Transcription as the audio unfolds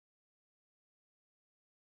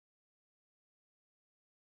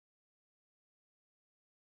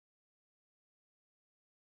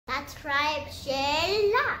subscribe,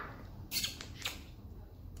 share, like.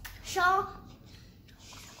 Show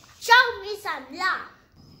me some love.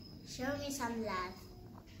 Show me some love.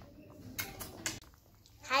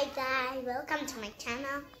 Hi guys, welcome to my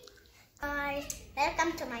channel.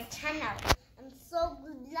 Welcome to my channel. I'm so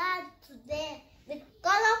glad today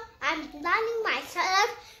because I'm planning myself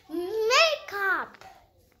makeup.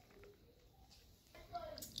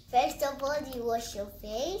 First of all, you wash your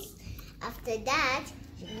face. After that,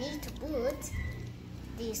 you need to put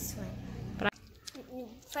this one.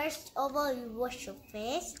 First of all, you wash your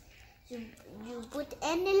face. You put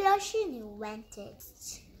any lotion you wanted.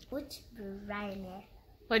 Put primer.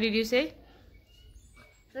 What did you say?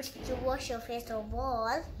 First, you wash your face of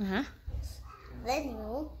all. Then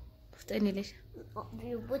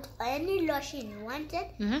you put any lotion you wanted.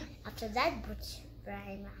 After that, put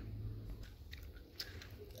primer.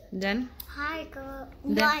 Then? Hi, girl.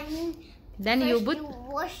 Then you put. You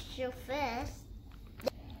wash your face.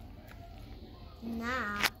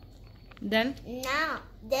 Then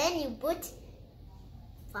you put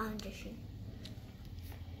foundation.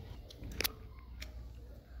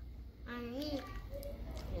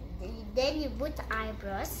 Then you put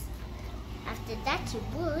eyebrows. After that, you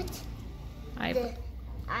put the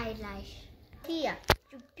eyelash. Here,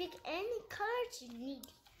 you pick any colors you need.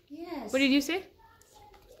 Yes. What did you say?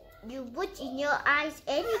 You put in your eyes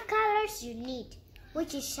any colors you need,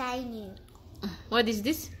 which is shining. What is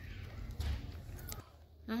this?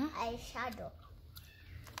 Eyeshadow.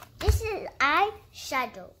 This is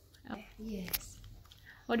eyeshadow. Yes.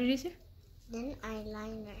 What did you say? Then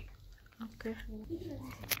eyeliner. Okay.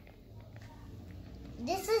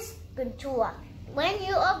 This is contour. When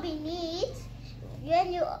you open it,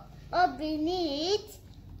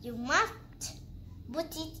 you must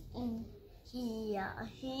put it in here.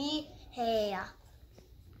 In here.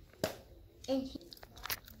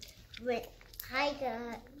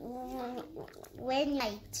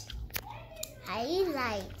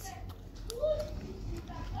 Highlight.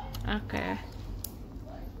 Okay.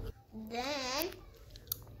 Then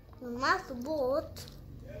you must put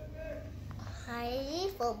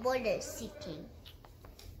highlight for border seeking.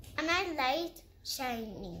 And highlight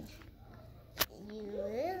shining. You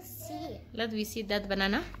will see. Let me see that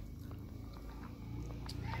banana.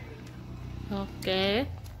 Okay.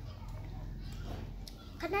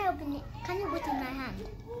 Can I open it? Can you put in my hand?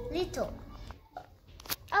 Little.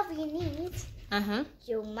 Open it.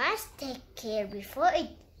 You must take care before it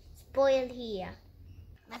spoil here.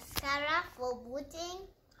 Mascara for putting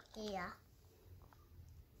here.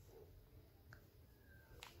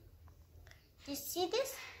 You see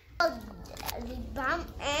this? Lip balm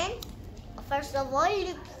and first of all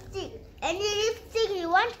lipstick. Any lipstick you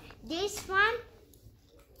want? This one.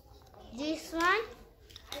 This one.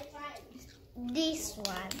 This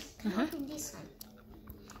one. This one.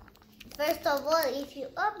 First of all, if you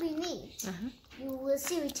open it, you will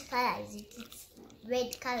see which color is it. It's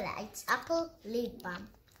red color. It's apple lip balm.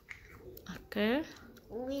 Okay.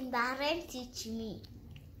 When Baran teach me.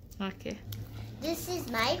 Okay. This is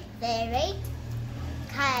my favorite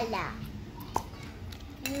color.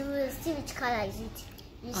 You will see which color is it.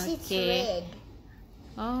 You see it's red.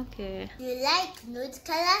 Okay. You like nude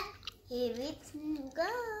color? Here it go.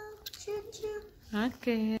 Choo choo.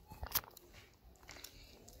 Okay.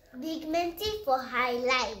 Pigmented for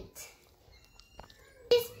highlight.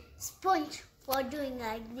 This sponge for doing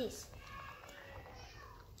like this.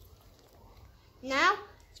 Now,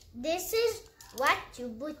 this is what you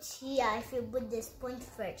put here if you put the sponge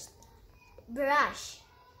first. Brush.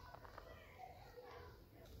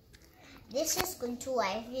 This is contour.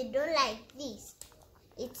 If you don't like this,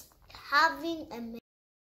 it's having a